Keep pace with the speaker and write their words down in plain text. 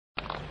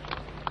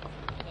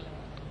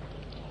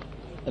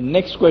The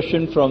next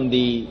question from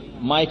the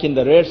mic in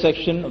the rear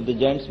section of the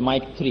gents,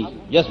 mic 3.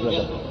 Yes,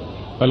 brother.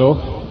 Hello.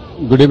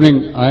 Good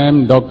evening. I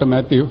am Dr.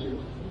 Matthew,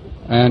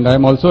 and I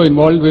am also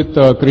involved with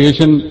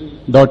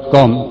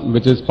creation.com,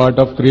 which is part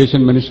of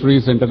Creation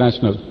Ministries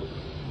International.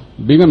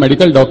 Being a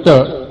medical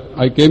doctor,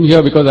 I came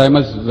here because I am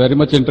very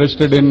much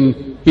interested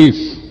in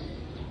peace.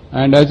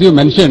 And as you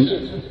mentioned,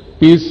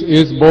 peace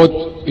is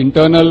both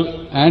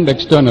internal and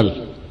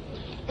external.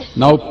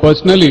 Now,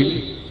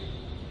 personally,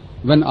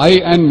 when I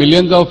and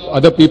millions of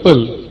other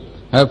people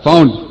have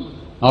found,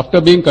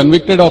 after being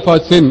convicted of our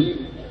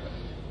sin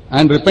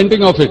and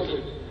repenting of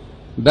it,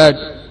 that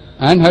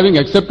and having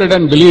accepted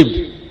and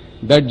believed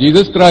that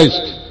Jesus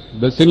Christ,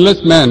 the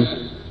sinless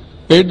man,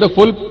 paid the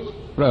full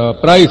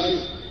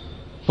price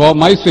for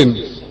my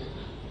sins.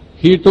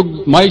 He took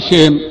my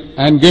shame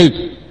and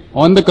guilt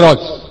on the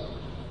cross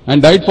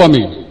and died for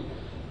me,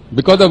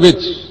 because of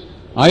which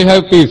I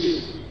have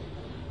peace.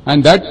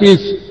 And that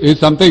peace is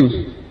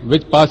something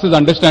which passes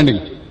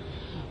understanding.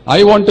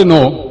 I want to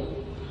know,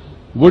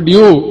 would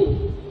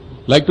you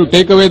like to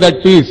take away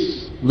that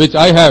peace which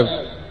I have,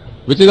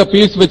 which is a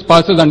peace which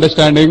passes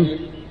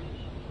understanding?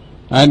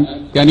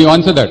 And can you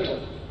answer that?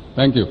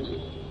 Thank you.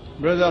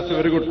 Brother, that's a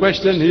very good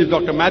question. He is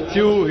Dr.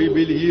 Matthew.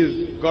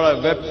 He's got a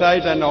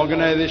website and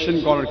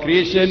organization called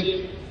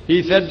Creation.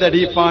 He said that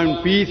he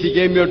found peace. He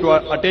came here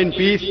to attain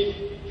peace.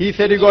 He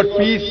said he got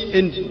peace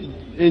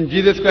in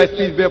Jesus Christ,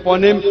 peace be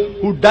upon him,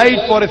 who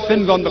died for his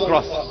sins on the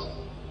cross.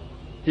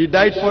 He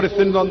died for his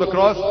sins on the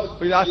cross.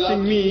 He's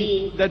asking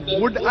me that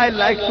would I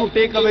like to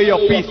take away your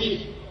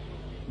peace?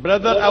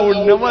 Brother, I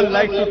would never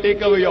like to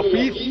take away your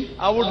peace.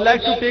 I would like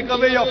to take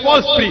away your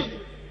false peace.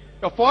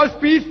 Your false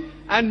peace,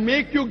 and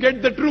make you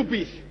get the true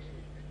peace.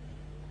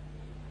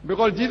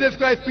 Because Jesus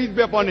Christ, peace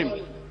be upon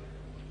him.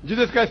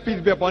 Jesus Christ,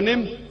 peace be upon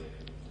him.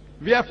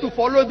 We have to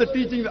follow the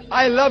teachings.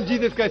 I love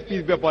Jesus Christ,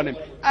 peace be upon him.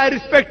 I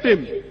respect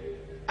him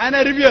and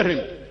I revere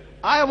him.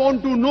 I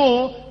want to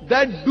know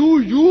that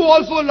do you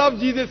also love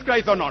Jesus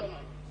Christ or not?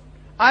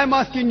 I am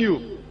asking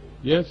you.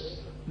 Yes.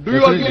 Do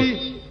you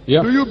agree?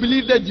 Yeah. Do you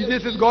believe that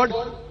Jesus is God?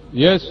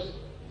 Yes.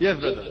 Yes,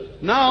 brother.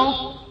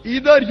 Now,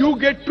 either you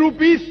get true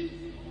peace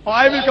or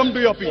I will come to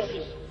your peace.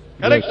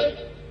 Correct? Yes.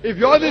 If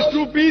yours is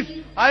true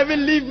peace, I will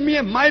leave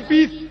my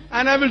peace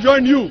and I will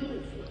join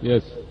you.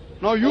 Yes.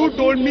 Now you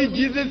told me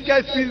Jesus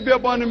Christ, peace be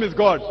upon him, is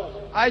God.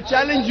 I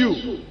challenge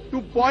you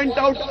to point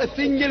out a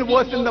single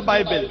verse in the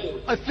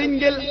Bible, a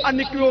single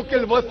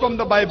unequivocal verse from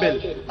the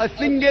Bible, a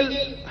single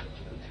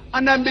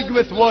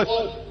unambiguous verse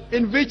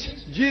in which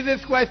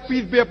Jesus Christ,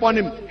 peace be upon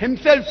him,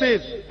 himself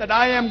says that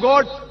I am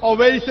God, or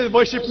where he says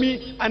worship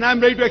me and I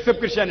am ready to accept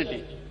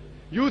Christianity.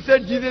 You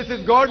said Jesus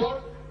is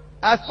God.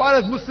 As far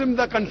as Muslims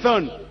are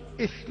concerned,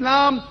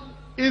 Islam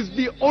is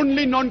the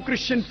only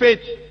non-Christian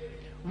faith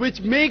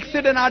which makes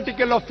it an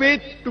article of faith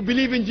to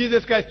believe in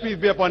Jesus Christ, peace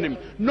be upon him.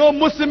 No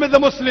Muslim is a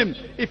Muslim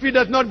if he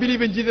does not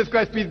believe in Jesus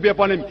Christ, peace be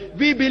upon him.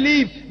 We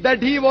believe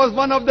that he was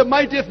one of the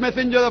mightiest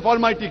messengers of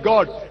Almighty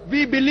God.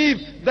 We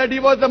believe that he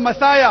was the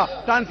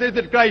Messiah,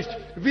 translated Christ.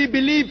 We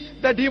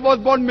believe that he was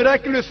born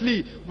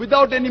miraculously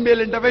without any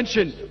male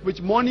intervention, which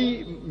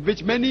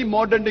many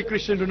modern day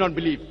Christians do not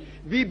believe.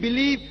 We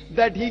believe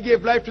that he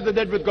gave life to the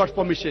dead with God's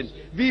permission.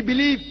 We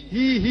believe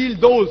he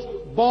healed those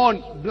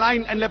born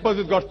blind and lepers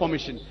with God's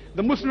permission.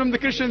 The Muslim and the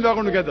Christians are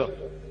going together.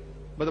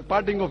 But the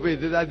parting of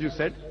ways is, as you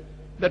said,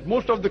 that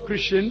most of the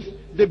Christians,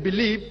 they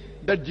believe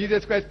that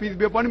Jesus Christ, peace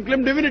be upon him,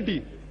 claimed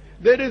divinity.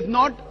 There is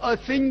not a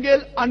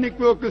single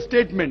unequivocal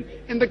statement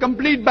in the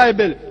complete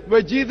Bible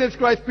where Jesus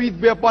Christ, peace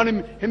be upon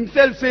him,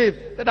 himself says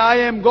that I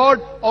am God,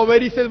 or where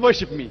he says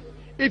worship me.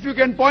 If you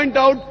can point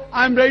out,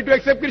 I am ready to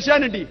accept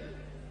Christianity.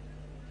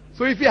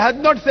 So if he has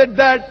not said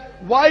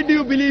that, why do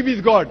you believe he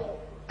is God?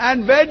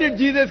 And where did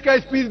Jesus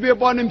Christ, peace be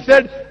upon him,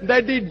 said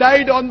that he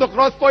died on the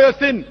cross for your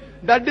sin?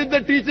 That is the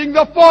teachings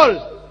of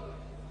Paul.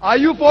 Are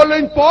you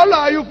following Paul, or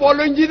are you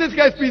following Jesus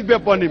Christ, peace be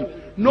upon him?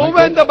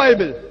 Nowhere in the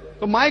Bible.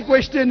 So my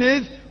question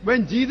is,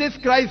 when Jesus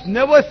Christ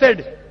never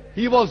said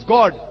he was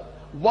God,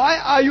 why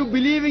are you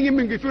believing him?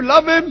 If you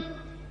love him,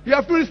 you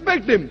have to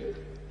respect him.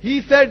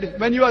 He said,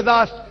 when he was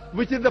asked,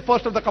 which is the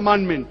first of the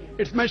commandment?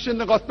 It's mentioned in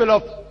the Gospel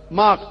of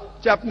Mark,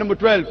 chapter number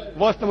 12,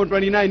 verse number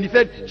 29. He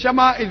said,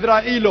 Shema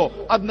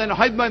Israelo, Adnan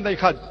Haidman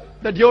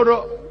Daikhad, that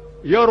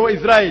Yoro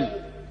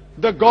Israel,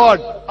 the God,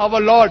 our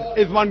Lord,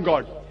 is one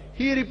God.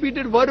 He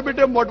repeated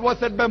verbatim what was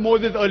said by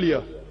Moses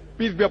earlier.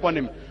 Peace be upon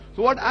him.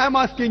 So what I am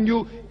asking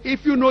you,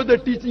 if you know the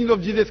teachings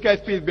of Jesus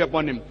Christ, peace be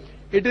upon him,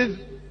 it is,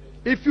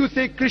 if you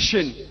say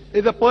Christian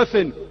is a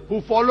person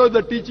who follows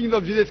the teachings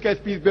of Jesus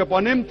Christ, peace be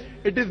upon him,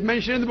 it is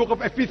mentioned in the book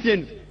of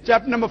Ephesians,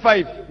 chapter number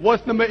 5,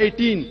 verse number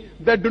 18,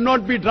 that do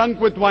not be drunk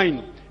with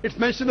wine. It's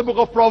mentioned in the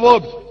book of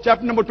Proverbs,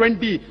 chapter number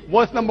 20,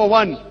 verse number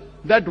 1,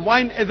 that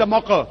wine is a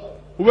mocker.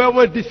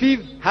 Whoever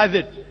deceives has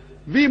it.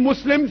 We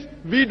Muslims,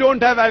 we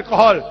don't have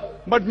alcohol,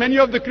 but many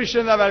of the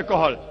Christians have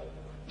alcohol.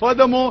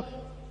 Furthermore,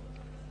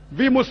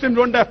 We Muslims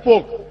don't have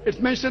pork. It's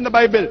mentioned in the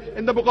Bible,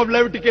 in the book of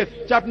Leviticus,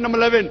 chapter number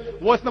 11,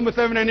 verse number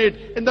 7 and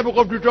 8. In the book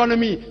of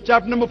Deuteronomy,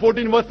 chapter number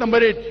 14, verse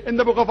number 8. In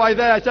the book of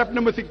Isaiah, chapter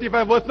number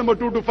 65, verse number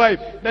 2 to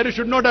 5, that you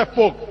should not have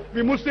pork.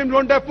 We Muslims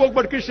don't have pork,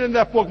 but Christians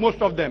have pork, most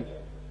of them.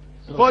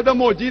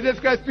 Furthermore, Jesus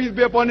Christ, peace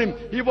be upon him,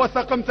 he was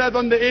circumcised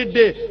on the 8th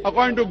day,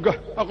 according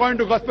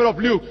to Gospel of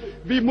Luke.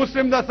 We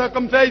Muslims are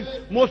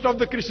circumcised, most of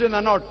the Christians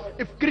are not.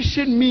 If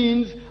Christian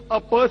means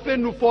a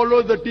person who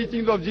follows the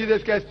teachings of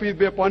Jesus Christ, peace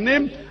be upon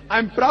him,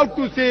 I'm proud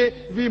to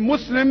say we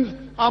Muslims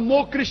are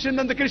more Christian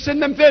than the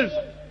Christians themselves.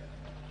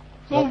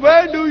 So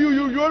where do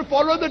you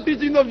follow the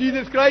teachings of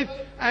Jesus Christ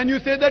and you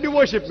say that you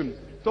worship him?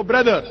 So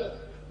brother,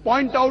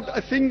 point out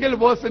a single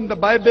verse in the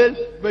Bible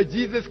where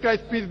Jesus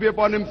Christ, peace be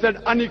upon him, said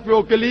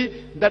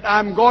unequivocally that I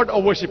am God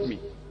or worship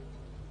me.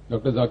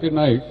 Dr. Zakir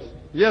Naik.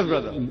 Yes,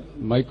 brother.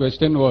 My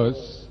question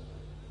was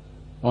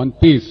on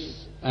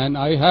peace, and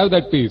I have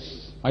that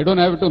peace. I don't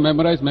have to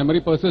memorize memory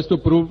purposes to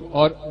prove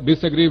or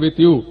disagree with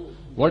you.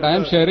 What I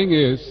am sharing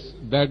is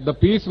that the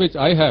peace which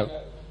I have,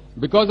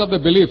 because of the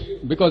belief,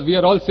 because we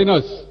are all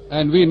sinners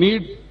and we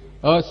need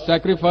a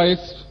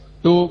sacrifice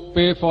to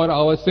pay for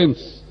our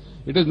sins.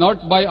 It is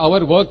not by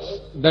our works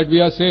that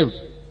we are saved,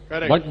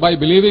 correct, but by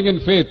believing in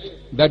faith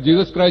that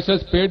Jesus Christ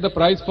has paid the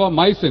price for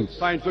my sins.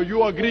 Fine. So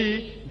you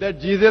agree that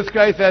Jesus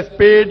Christ has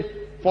paid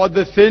for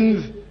the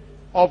sins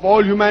of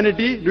all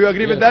humanity? Do you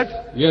agree with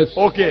that? Yes.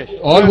 Okay.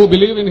 All who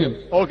believe in him.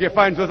 Okay,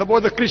 fine. So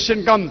suppose a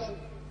Christian comes,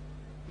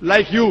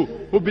 like you,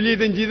 who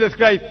believes in Jesus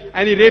Christ,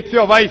 and he rapes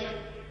your wife.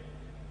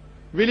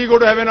 Will he go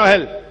to heaven or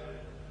hell?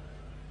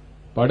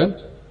 Pardon?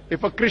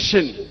 If a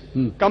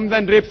Christian comes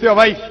and rapes your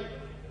wife,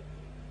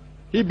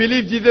 he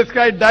believes Jesus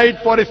Christ died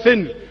for his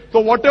sins. So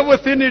whatever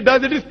sin he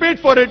does, it is paid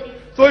for it.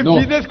 So if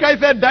Jesus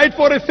Christ had died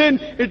for his sin,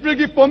 it will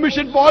give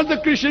permission for all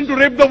the Christians to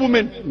rape the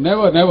woman.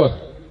 Never,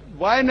 never.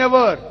 Why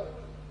never?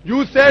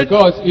 You said...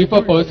 Because if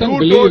a person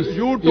believes...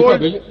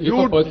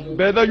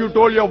 Brother, you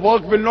told your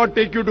work will not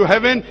take you to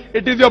heaven.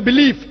 It is your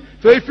belief.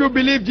 So if you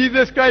believe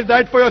Jesus Christ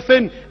died for your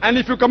sin, and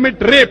if you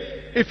commit rape,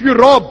 if you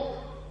rob,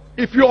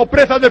 if you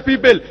oppress other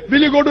people,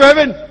 will you go to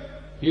heaven?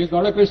 He is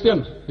not a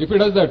Christian if he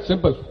does that,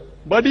 simple.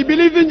 But he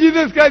believes in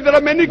Jesus Christ. There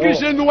are many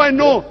Christians who I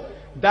know.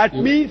 That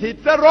means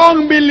it's a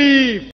wrong belief.